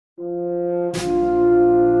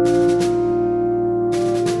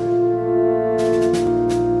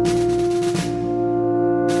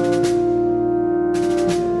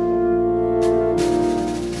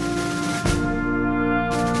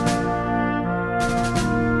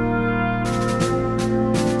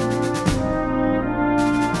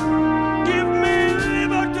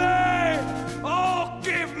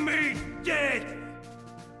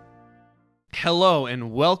Hello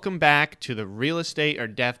and welcome back to the Real Estate or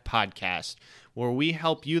Death podcast, where we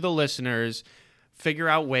help you, the listeners, figure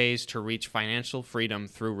out ways to reach financial freedom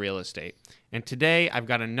through real estate. And today I've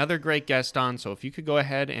got another great guest on, so if you could go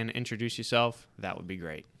ahead and introduce yourself, that would be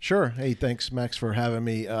great. Sure. Hey, thanks, Max, for having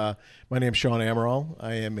me. My name's Sean Amaral.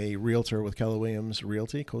 I am a realtor with Keller Williams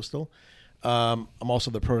Realty, Coastal. I'm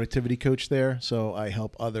also the productivity coach there, so I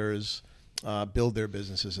help others build their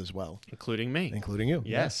businesses as well. Including me. Including you.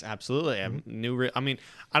 Yes, yeah. Absolutely. Mm-hmm.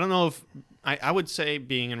 I don't know if... I would say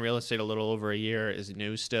being in real estate a little over a year is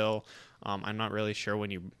new still. I'm not really sure when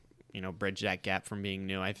you bridge that gap from being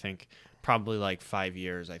new. I think probably like 5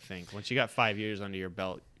 years, I think. Once you got 5 years under your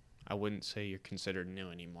belt, I wouldn't say you're considered new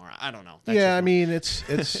anymore. I don't know.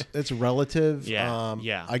 It's relative.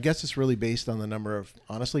 Yeah. I guess it's really based on the number of,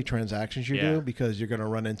 honestly, transactions you do, because you're going to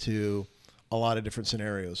run into a lot of different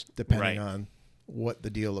scenarios depending on what the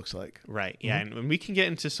deal looks like. Right. Yeah. Mm-hmm. And we can get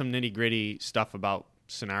into some nitty gritty stuff about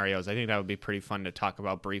scenarios. I think that would be pretty fun to talk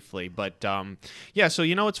about briefly. But so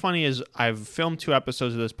what's funny is I've filmed 2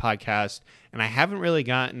 episodes of this podcast and I haven't really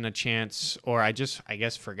gotten a chance, or I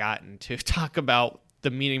guess forgotten to talk about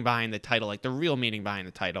the meaning behind the title, like the real meaning behind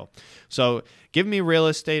the title. So Give Me Real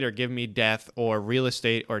Estate or Give Me Death, or Real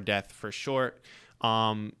Estate or Death for short,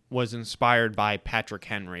 was inspired by Patrick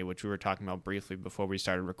Henry, which we were talking about briefly before we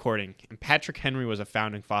started recording. And Patrick Henry was a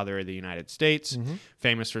founding father of the United States,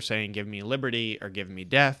 famous for saying, give me liberty or give me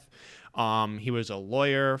death. He was a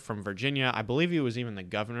lawyer from Virginia. I believe he was even the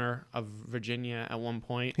governor of Virginia at one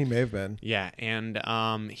point. He may have been. Yeah,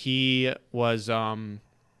 and he was he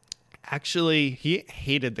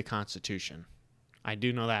hated the Constitution. I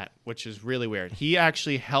do know that, which is really weird. He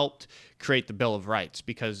actually helped create the Bill of Rights,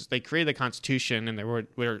 because they created the Constitution and there were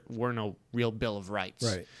no real Bill of Rights.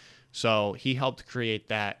 Right. So he helped create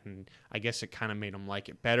that, and I guess it kind of made him like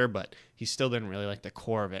it better, but he still didn't really like the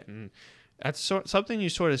core of it. And that's something you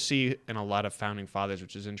sort of see in a lot of founding fathers,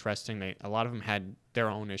 which is interesting. A lot of them had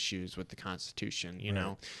their own issues with the Constitution, you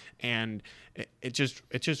know, and it's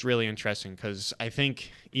just really interesting, because I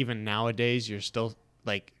think even nowadays you're still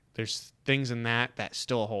like, there's things in that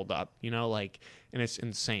still hold up, and it's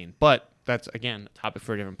insane. But that's, again, a topic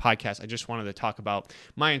for a different podcast. I just wanted to talk about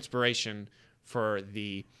my inspiration for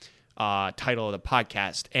the title of the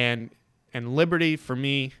podcast. And liberty for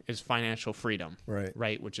me is financial freedom, right?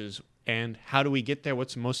 And how do we get there?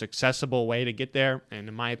 What's the most accessible way to get there? And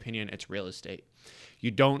in my opinion, it's real estate.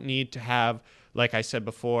 You don't need to have, like I said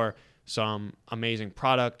before, some amazing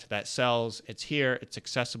product that sells. It's here. It's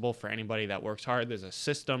accessible for anybody that works hard. There's a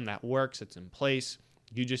system that works. It's in place.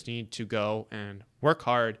 You just need to go and work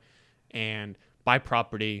hard and buy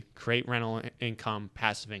property, create rental income,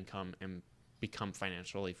 passive income, and become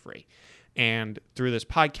financially free. And through this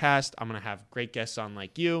podcast, I'm going to have great guests on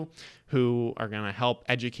like you who are going to help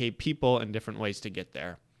educate people in different ways to get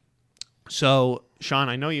there. So, Sean,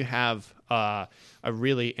 I know you have a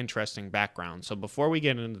really interesting background. So before we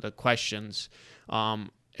get into the questions,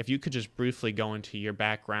 if you could just briefly go into your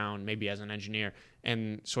background, maybe as an engineer,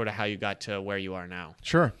 and sort of how you got to where you are now.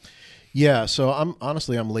 Sure. Yeah. So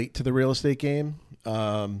I'm late to the real estate game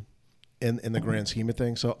in the grand scheme of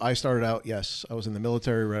things. So I started out, I was in the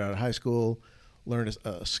military right out of high school, learned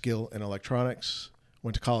a skill in electronics,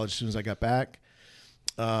 went to college as soon as I got back.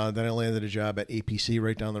 Then I landed a job at APC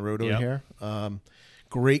right down the road over here.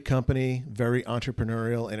 Great company, very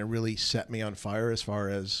entrepreneurial, and it really set me on fire as far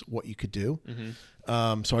as what you could do.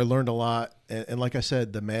 So I learned a lot. And like I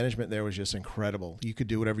said, the management there was just incredible. You could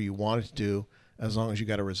do whatever you wanted to do as long as you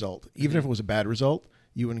got a result. Even if it was a bad result,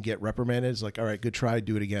 you wouldn't get reprimanded. It's like, all right, good try,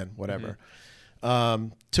 do it again, whatever.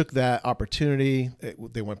 Took that opportunity.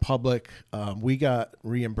 They went public. We got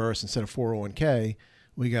reimbursed instead of 401k.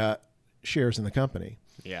 We got shares in the company,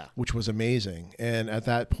 which was amazing. And at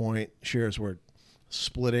that point, shares were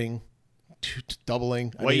splitting,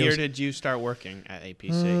 doubling. What year did you start working at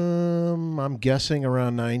APC? I'm guessing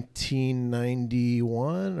around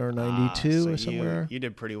 1991 or 92 or somewhere. You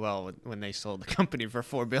did pretty well when they sold the company for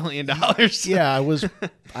 $4 billion. Yeah, I was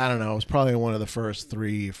probably one of the first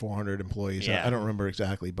 300-400 employees. I don't remember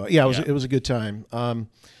exactly, but it was a good time.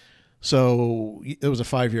 So it was a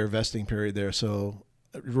 5-year vesting period there. So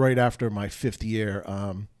right after my 5th year,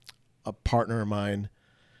 a partner of mine,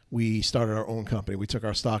 we started our own company. We took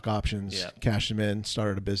our stock options, cashed them in,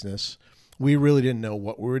 started a business. We really didn't know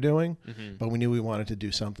what we were doing, but we knew we wanted to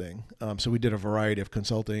do something. So we did a variety of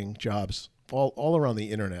consulting jobs all around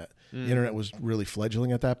the internet. The internet was really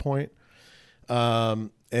fledgling at that point.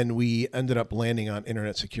 And we ended up landing on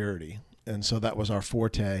internet security. And so that was our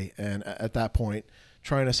forte. And at that point,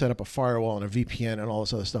 trying to set up a firewall and a VPN and all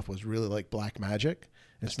this other stuff was really like black magic.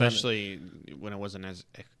 Especially when it wasn't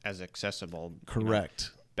as accessible.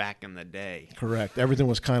 Correct. Back in the day. Correct. Everything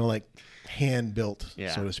was kind of like hand built,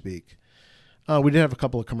 so to speak. We did have a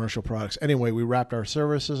couple of commercial products. Anyway, we wrapped our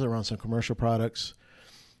services around some commercial products.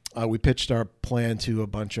 We pitched our plan to a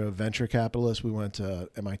bunch of venture capitalists. We went to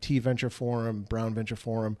MIT Venture Forum, Brown Venture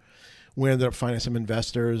Forum. We ended up finding some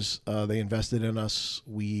investors. They invested in us.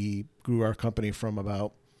 We grew our company from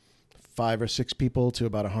about 5 or 6 people to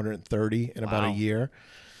about 130 in about a year.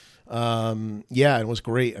 It was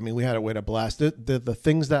great. I mean, we had a blast. The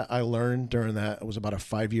things that I learned during that, it was about a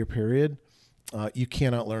 5-year period. You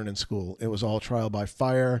cannot learn in school. It was all trial by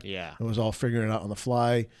fire. Yeah. It was all figuring it out on the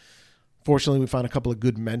fly. Fortunately, we found a couple of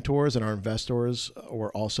good mentors, and our investors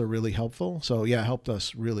were also really helpful. So it helped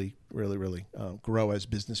us really, really, really grow as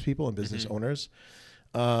business people and business owners.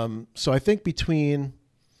 So I think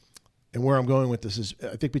and where I'm going with this is,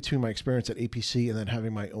 I think between my experience at APC and then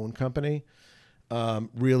having my own company,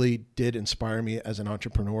 really did inspire me as an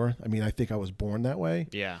entrepreneur. I mean, I think I was born that way.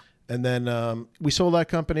 Yeah. And then we sold that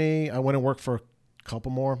company. I went and worked for a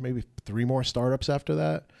couple more, maybe 3 more startups after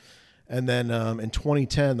that. And then in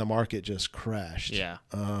 2010, the market just crashed. Yeah.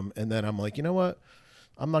 And then I'm like, you know what?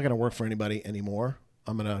 I'm not going to work for anybody anymore.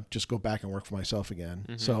 I'm going to just go back and work for myself again.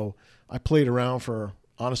 Mm-hmm. So I played around for,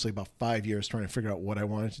 honestly, about 5 years trying to figure out what I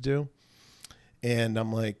wanted to do. And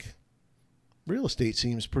I'm like, real estate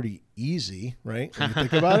seems pretty easy, right? When you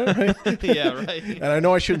think about it, right? Yeah, right. And I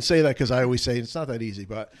know I shouldn't say that because I always say it's not that easy.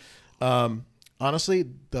 But honestly,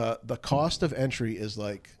 the cost of entry is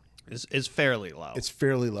like... is fairly low. It's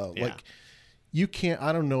fairly low. Yeah. Like you can't,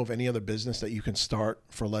 I don't know of any other business that you can start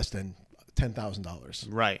for less than $10,000.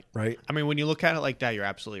 Right. Right. I mean, when you look at it like that, you're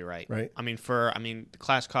absolutely right. Right. I mean, the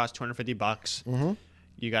class costs $250. Mm-hmm.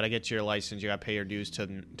 You got to get your license. You got to pay your dues to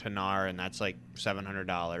NAR, and that's like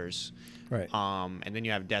 $700. Right. And then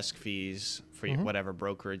you have desk fees for whatever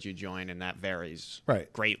brokerage you join, and that varies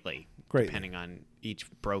greatly depending on each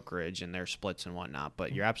brokerage and their splits and whatnot.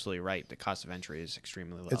 But you're absolutely right. The cost of entry is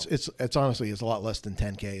extremely low. It's honestly, it's a lot less than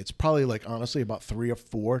 10K. It's probably like honestly about 3 or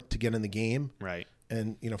 4 to get in the game. Right.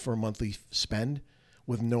 And for a monthly spend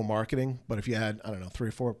with no marketing. But if you had, I don't know, 3,000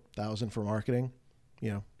 or 4,000 for marketing,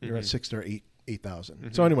 you're at 6,000 or 8,000.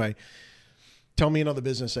 Mm-hmm. So anyway, tell me another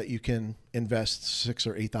business that you can invest $6,000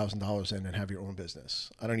 or $8,000 in and have your own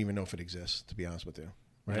business. I don't even know if it exists, to be honest with you.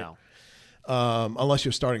 Right. No. Unless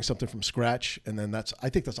you're starting something from scratch, and then I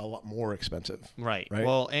think that's a lot more expensive. Right.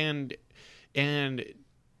 Well, and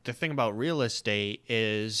the thing about real estate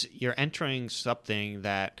is you're entering something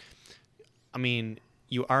that, I mean,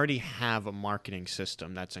 you already have a marketing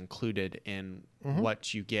system that's included in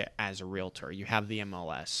what you get as a realtor. You have the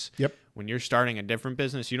MLS. Yep. When you're starting a different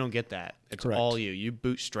business, you don't get that. It's Correct. all you. You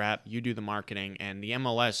bootstrap, you do the marketing, and the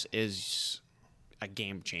MLS is a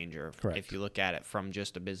game changer. Correct. If you look at it from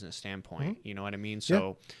just a business standpoint. You know what I mean?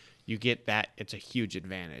 So you get that. It's a huge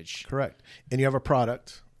advantage. Correct. And you have a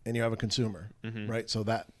product and you have a consumer, right? So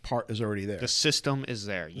that part is already there. The system is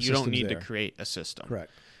there. You don't need to create a system.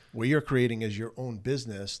 Correct. What you're creating is your own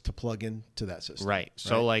business to plug into that system. Right.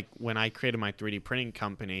 So like when I created my 3D printing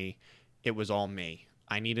company, it was all me.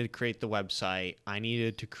 I needed to create the website. I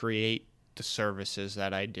needed to create the services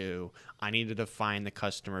that I do. I needed to find the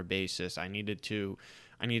customer basis. I needed to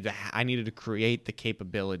create the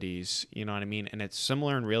capabilities, you know what I mean? And it's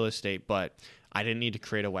similar in real estate, but I didn't need to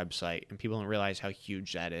create a website, and people don't realize how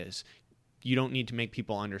huge that is. You don't need to make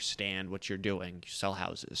people understand what you're doing. You sell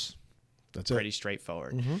houses. That's pretty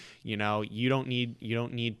straightforward. You know, you don't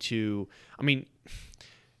need to, I mean,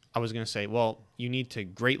 I was going to say, well, you need to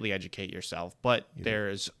greatly educate yourself, but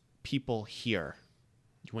there's people here.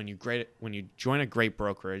 When you join a great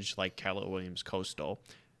brokerage like Keller Williams Coastal,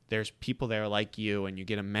 there's people there like you, and you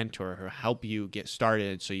get a mentor who help you get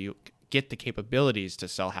started so you get the capabilities to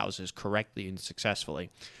sell houses correctly and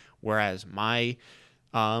successfully. Whereas my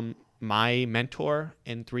mentor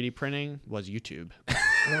in 3D printing was YouTube.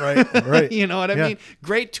 Right. You know what I mean?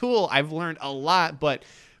 Great tool. I've learned a lot, but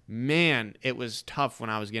man, it was tough when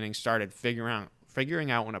I was getting started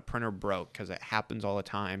figuring out when a printer broke, because it happens all the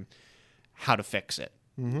time, how to fix it.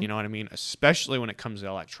 You know what I mean? Especially when it comes to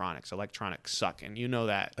electronics. Electronics suck, and you know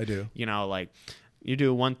that. I do. You know, like you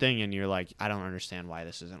do one thing and you're like, I don't understand why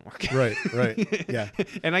this isn't working. Right. Yeah.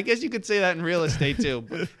 And I guess you could say that in real estate too,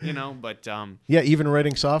 but yeah, even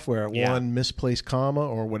writing software, one misplaced comma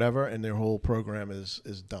or whatever, and their whole program is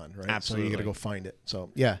done, right? Absolutely. So you got to go find it.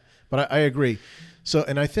 So yeah, but I agree. So,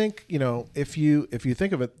 and I think, if you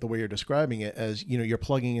think of it the way you're describing it as, you're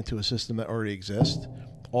plugging into a system that already exists,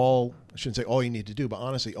 I shouldn't say all you need to do, but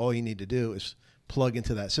honestly, all you need to do is plug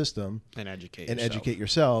into that system and educate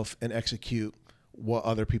yourself and execute what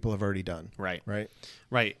other people have already done. Right. Right.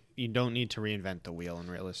 Right. You don't need to reinvent the wheel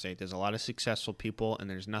in real estate. There's a lot of successful people, and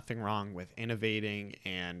there's nothing wrong with innovating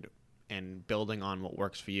and building on what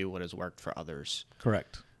works for you, what has worked for others.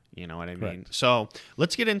 Correct. You know what I mean? Correct. So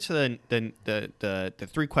let's get into the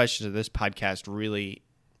three questions that this podcast really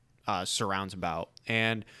surrounds about.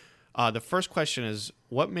 And the first question is,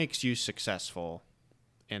 what makes you successful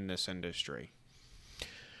in this industry?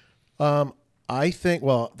 I think,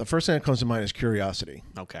 well, the first thing that comes to mind is curiosity.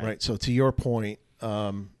 Okay. Right. So to your point,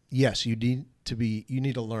 yes, you need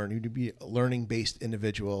to learn. You need to be a learning-based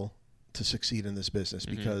individual to succeed in this business,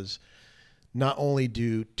 because not only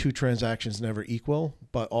do two transactions never equal,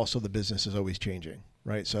 but also the business is always changing.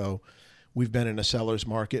 Right. So we've been in a seller's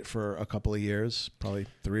market for a couple of years, probably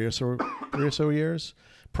three or so years.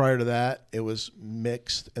 Prior to that, it was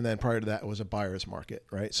mixed, and then prior to that, it was a buyer's market,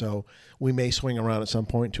 right? So we may swing around at some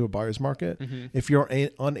point to a buyer's market. If you're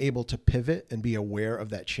unable to pivot and be aware of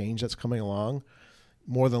that change that's coming along,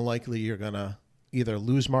 more than likely you're going to either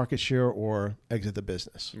lose market share or exit the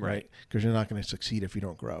business, right? Because you're not going to succeed if you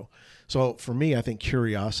don't grow. So for me, I think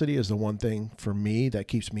curiosity is the one thing for me that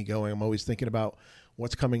keeps me going. I'm always thinking about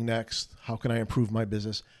what's coming next. How can I improve my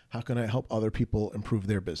business? How can I help other people improve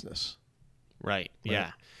their business? Right.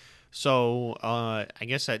 Yeah. So I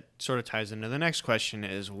guess that sort of ties into the next question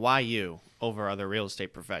is, why you over other real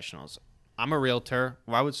estate professionals? I'm a realtor.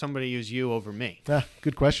 Why would somebody use you over me?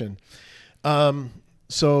 Good question.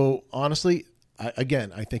 So honestly,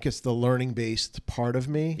 I think it's the learning-based part of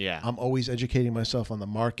me. Yeah. I'm always educating myself on the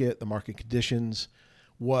market conditions,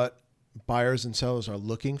 what buyers and sellers are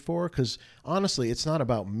looking for. Because honestly, it's not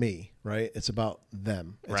about me, right? It's about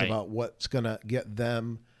them. It's about what's going to get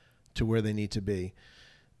them to where they need to be.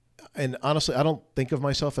 And honestly, I don't think of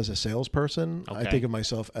myself as a salesperson. I think of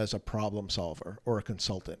myself as a problem solver or a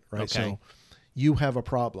consultant, right? So you have a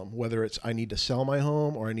problem, whether it's I need to sell my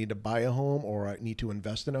home or I need to buy a home or I need to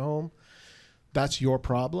invest in a home. That's your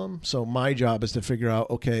problem. So my job is to figure out,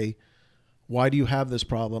 okay, why do you have this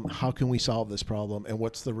problem? How can we solve this problem? And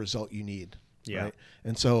what's the result you need? Yeah. Right?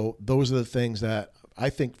 And so those are the things that I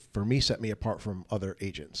think for me set me apart from other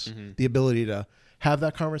agents. The ability to have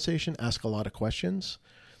that conversation, ask a lot of questions,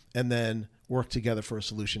 and then work together for a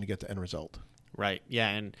solution to get the end result. Right. Yeah.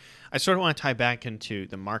 And I sort of want to tie back into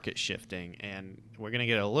the market shifting, and we're going to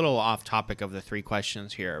get a little off topic of the three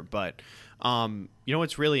questions here. But, you know,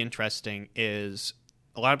 what's really interesting is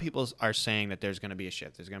a lot of people are saying that there's going to be a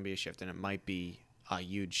shift. There's going to be a shift, and it might be a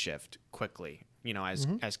huge shift quickly. You know,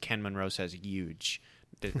 as Ken Monroe says, huge.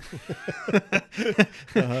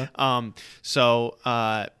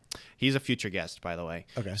 He's a future guest, by the way.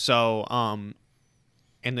 Okay. So,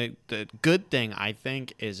 and the good thing, I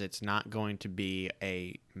think, is it's not going to be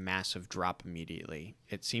a massive drop immediately.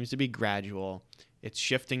 It seems to be gradual. It's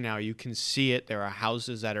shifting now. You can see it. There are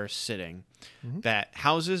houses that are sitting. That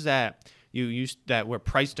houses that you used that were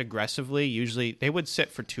priced aggressively, usually they would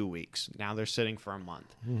sit for 2 weeks. Now they're sitting for a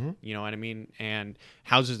month. You know what I mean? And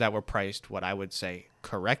houses that were priced, what I would say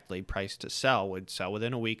correctly priced to sell, would sell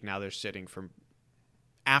within a week. Now they're sitting for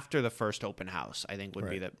after the first open house, I think would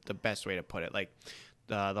be the best way to put it. Like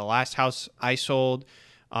the last house I sold,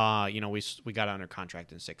 you know, we got under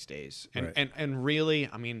contract in 6 days. And really,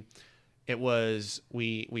 I mean, it was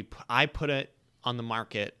I put it on the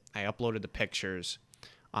market. I uploaded the pictures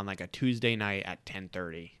on like a Tuesday night at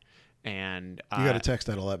 10:30, and you got a text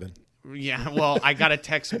at 11. Yeah, well, I got a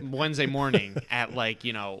text Wednesday morning at like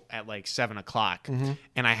 7 o'clock,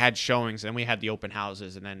 and I had showings, and we had the open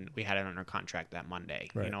houses, and then we had it under contract that Monday.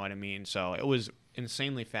 You know what I mean? So it was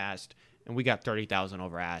insanely fast, and we got 30,000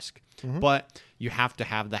 over ask. But you have to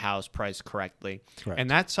have the house priced correctly, and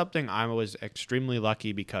that's something I was extremely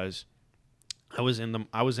lucky because I was in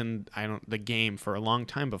the game for a long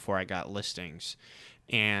time before I got listings.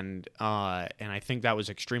 And I think that was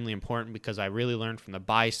extremely important because I really learned from the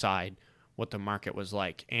buy side what the market was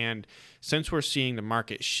like. And since we're seeing the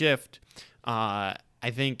market shift, I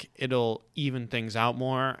think it'll even things out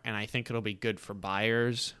more, and I think it'll be good for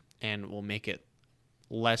buyers and will make it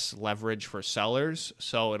less leverage for sellers.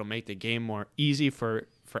 So it'll make the game more easy for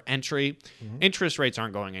entry. Interest rates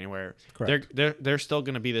aren't going anywhere. Correct. They're still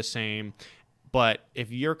going to be the same. But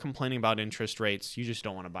if you're complaining about interest rates, you just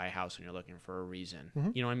don't want to buy a house and you're looking for a reason.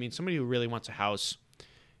 You know what I mean? Somebody who really wants a house,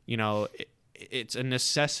 you know, it's a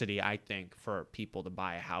necessity, I think, for people to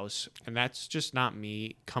buy a house. And that's just not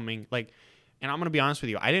me coming like, and I'm going to be honest with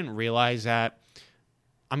you. I didn't realize that.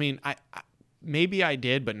 I mean, I maybe I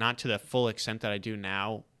did, but not to the full extent that I do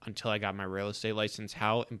now until I got my real estate license,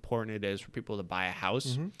 how important it is for people to buy a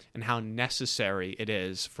house and how necessary it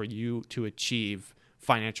is for you to achieve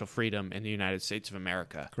financial freedom in the United States of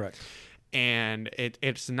America. Correct. And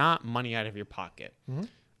it's not money out of your pocket. Mm-hmm.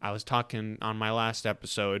 I was talking on my last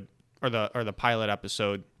episode, or the pilot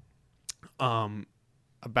episode,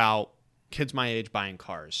 about kids my age buying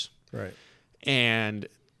cars. Right. And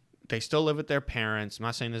they still live with their parents. I'm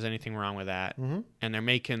not saying there's anything wrong with that. Mm-hmm. And they're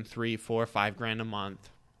making $3, $4, $5 a month,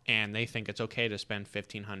 and they think it's okay to spend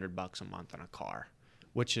 $1,500 a month on a car,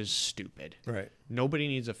 which is stupid. Right. Nobody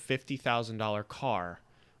needs a $50,000 car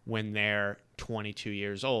when they're 22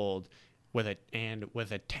 years old with a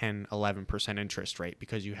 10-11% interest rate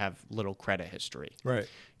because you have little credit history. Right.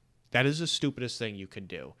 That is the stupidest thing you could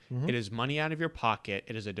do. Mm-hmm. It is money out of your pocket.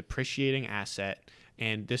 It is a depreciating asset.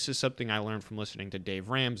 And this is something I learned from listening to Dave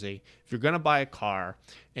Ramsey. If you're going to buy a car,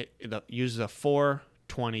 use the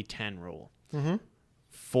 4-20-10 rule. Mm-hmm.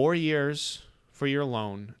 4 years for your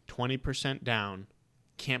loan, 20% down,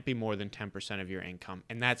 can't be more than 10% of your income.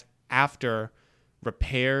 And that's after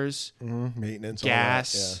repairs, maintenance,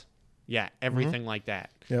 gas, all that. yeah, everything like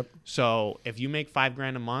that. Yep. So if you make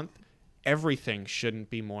 $5,000 a month, everything shouldn't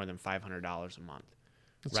be more than $500 a month.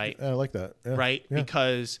 Right? I like that. Yeah. Right? Yeah.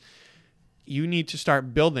 Because you need to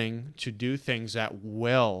start building to do things that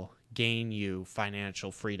will gain you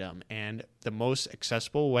financial freedom. And the most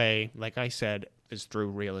accessible way, like I said, is through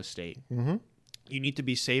real estate. Mm-hmm. You need to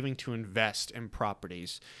be saving to invest in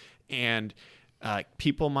properties. And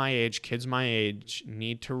people my age, kids my age,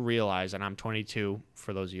 need to realize, and I'm 22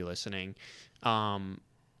 for those of you listening,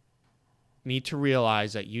 need to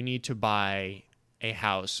realize that you need to buy a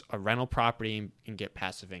house, a rental property, and get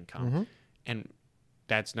passive income. Mm-hmm. And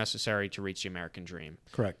that's necessary to reach the American dream.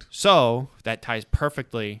 Correct. So that ties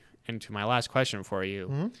perfectly into my last question for you.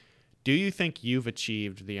 Mm-hmm. Do you think you've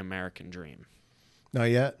achieved the American dream? Not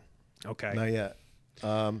yet. Okay. Not yet.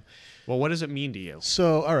 Well, what does it mean to you?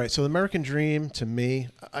 So, all right. So the American dream to me,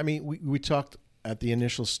 I mean, we talked at the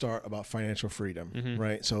initial start about financial freedom, Mm-hmm.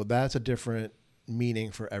 right? So that's a different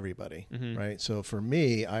meaning for everybody, Mm-hmm. right? So for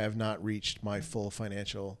me, I have not reached my full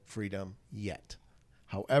financial freedom yet.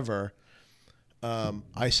 However,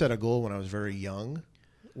 I set a goal when I was very young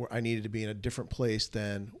where I needed to be in a different place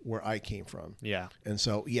than where I came from. Yeah. And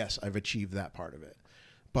so, yes, I've achieved that part of it,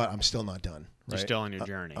 but I'm still not done. You're right? still on your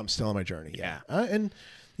journey. I'm still on my journey. Yeah. And,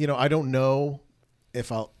 I don't know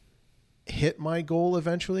if I'll hit my goal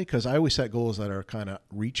eventually because I always set goals that are kind of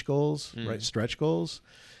reach goals, right? Stretch goals.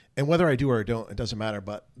 And whether I do or I don't, it doesn't matter.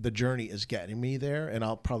 But the journey is getting me there, and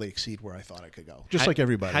I'll probably exceed where I thought I could go, just like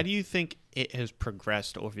everybody. How do you think it has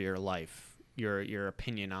progressed over your life, your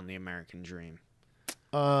opinion on the American dream?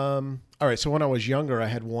 All right. So when I was younger, I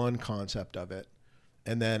had one concept of it.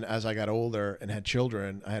 And then as I got older and had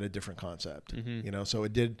children, I had a different concept, so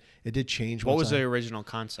it did change. What was the original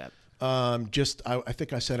concept? I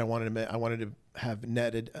think I said I wanted to have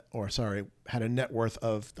had a net worth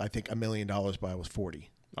of, I think, $1 million by I was 40.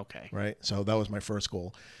 Okay. Right. So that was my first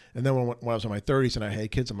goal. And then when I was in my 30s and I had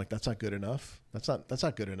kids, I'm like, that's not good enough. That's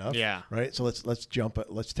not good enough. Yeah. Right. So let's jump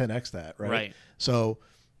it. Let's 10X that. Right. Right. So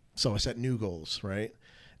I set new goals. Right.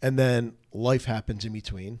 And then life happens in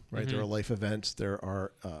between, right? Mm-hmm. There are life events, there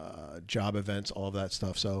are job events, all of that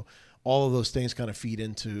stuff. So all of those things kind of feed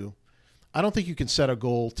into, I don't think you can set a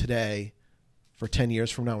goal today for 10 years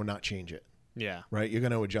from now and not change it. Yeah. Right? You're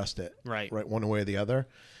going to adjust it. Right. One way or the other.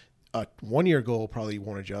 A 1 year goal probably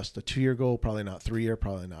won't adjust. A 2 year goal, probably not. 3 year,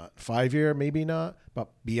 probably not. 5 year, maybe not. But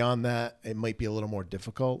beyond that, it might be a little more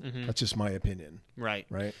difficult. Mm-hmm. That's just my opinion. Right.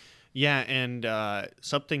 Right. Yeah. And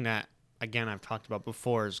something that, again, I've talked about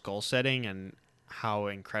before is goal setting and how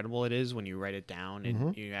incredible it is when you write it down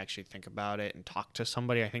and you actually think about it and talk to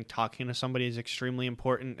somebody. I think talking to somebody is extremely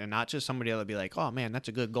important, and not just somebody that'll be like, oh man, that's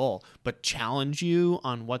a good goal, but challenge you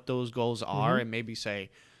on what those goals are and maybe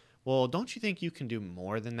say, well, don't you think you can do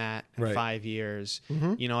more than that in 5 years?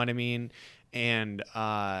 You know what I mean? And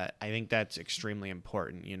I think that's extremely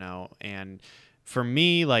important, and for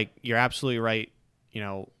me, like, you're absolutely right.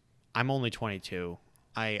 I'm only 22.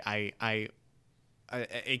 A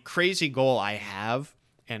crazy goal I have,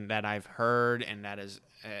 and that I've heard, and that is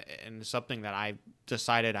and something that I've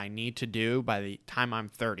decided I need to do by the time I'm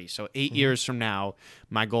 30. So 8 years from now,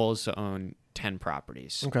 my goal is to own 10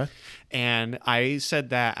 properties. Okay. And I said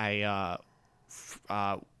that I've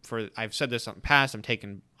said this in the past.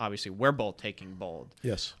 Obviously, we're both taking Bold.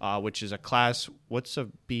 Yes. Which is a class. What's a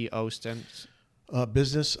BO stands?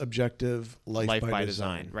 Business objective, life by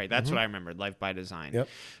design. Right. That's what I remembered. Life by design. Yep.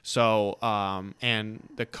 So, and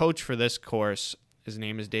the coach for this course, his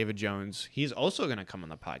name is David Jones. He's also going to come on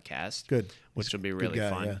the podcast. Good. Which will be really guy,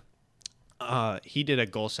 fun. Yeah. He did a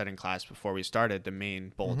goal setting class before we started the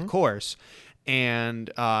main Bold course.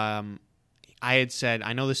 And I had said,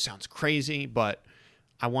 I know this sounds crazy, but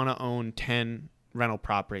I want to own 10 rental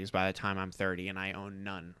properties by the time I'm 30, and I own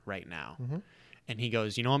none right now. Mm-hmm. And he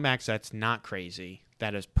goes, you know what, Max, that's not crazy.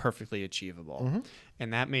 That is perfectly achievable. Mm-hmm.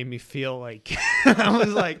 And that made me feel like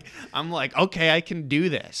I'm like, okay, I can do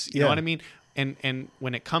this. You know what I mean? And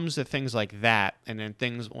when it comes to things like that, and then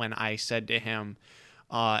things when I said to him,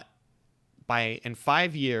 in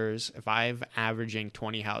 5 years, if I'm averaging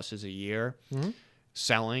 20 houses a year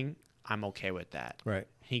selling, I'm okay with that. Right.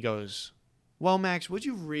 He goes, well, Max, would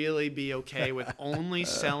you really be okay with only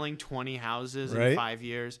selling 20 houses in 5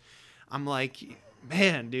 years? I'm like,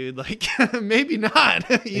 man, dude, like maybe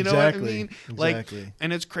not. You know what I mean? Like,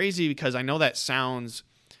 and it's crazy because I know that sounds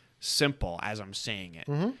simple as I'm saying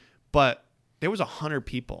it, but there was 100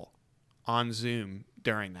 people on Zoom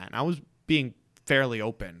during that, and I was being fairly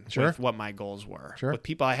open with what my goals were. With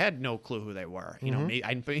people, I had no clue who they were. You know,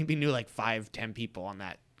 I maybe knew like 5-10 people on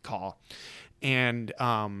that call, and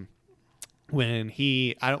when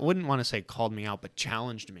I wouldn't want to say called me out, but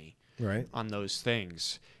challenged me on those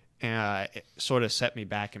things. It sort of set me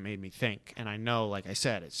back and made me think. And I know, like I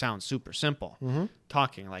said, it sounds super simple.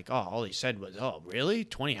 Talking like, oh, all he said was, oh, really?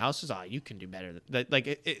 20 houses? Oh, you can do better. Like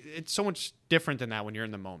it's so much different than that when you're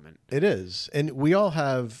in the moment. It is. And we all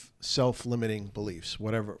have self-limiting beliefs,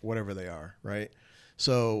 whatever they are, right?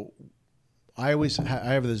 So I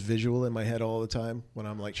have this visual in my head all the time when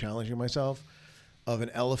I'm like challenging myself of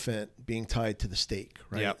an elephant being tied to the stake,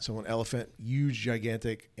 right? Yep. So an elephant, huge,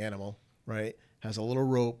 gigantic animal, right? Has a little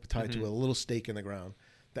rope tied to a little stake in the ground.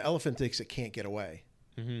 The elephant thinks it can't get away,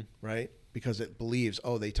 right? Because it believes,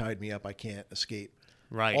 oh, they tied me up, I can't escape.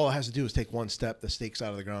 Right. All it has to do is take one step, the stake's out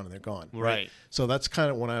of the ground, and they're gone. Right. So that's kind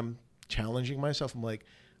of when I'm challenging myself. I'm like,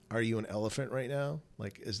 are you an elephant right now?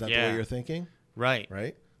 Like, is that the way you're thinking? Right.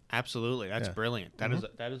 Right. Absolutely. That's brilliant.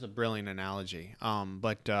 That is a brilliant analogy.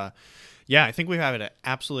 Yeah, I think we've had an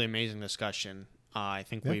absolutely amazing discussion. I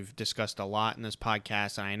think we've discussed a lot in this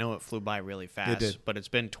podcast, and I know it flew by really fast. It did. But it's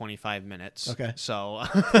been 25 minutes. Okay. So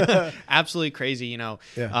absolutely crazy. You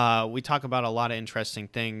know, we talk about a lot of interesting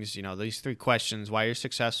things. You know, these 3 questions: why you're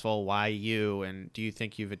successful, why you, and do you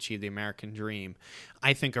think you've achieved the American dream?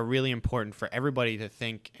 I think are really important for everybody to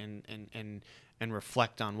think and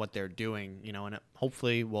reflect on what they're doing. You know, and it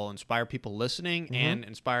hopefully will inspire people listening and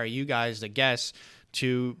inspire you guys, the guests,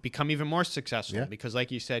 to become even more successful because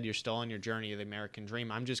like you said, you're still on your journey of the American dream.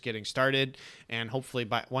 I'm just getting started, and hopefully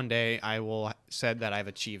by one day I will said that I've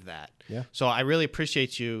achieved that. Yeah. So I really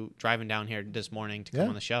appreciate you driving down here this morning to come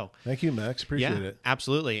on the show. Thank you, Max. Appreciate it.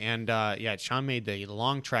 Absolutely. And Sean made the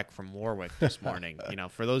long trek from Warwick this morning. You know,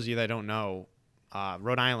 for those of you that don't know,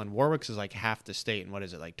 Rhode Island, Warwick's is like half the state, and what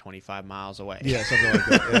is it, like 25 miles away? Yeah, something like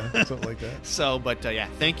that. Yeah, something like that. So,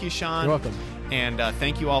 thank you, Sean. You're welcome. And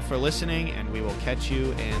thank you all for listening, and we will catch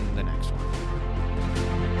you in the next one.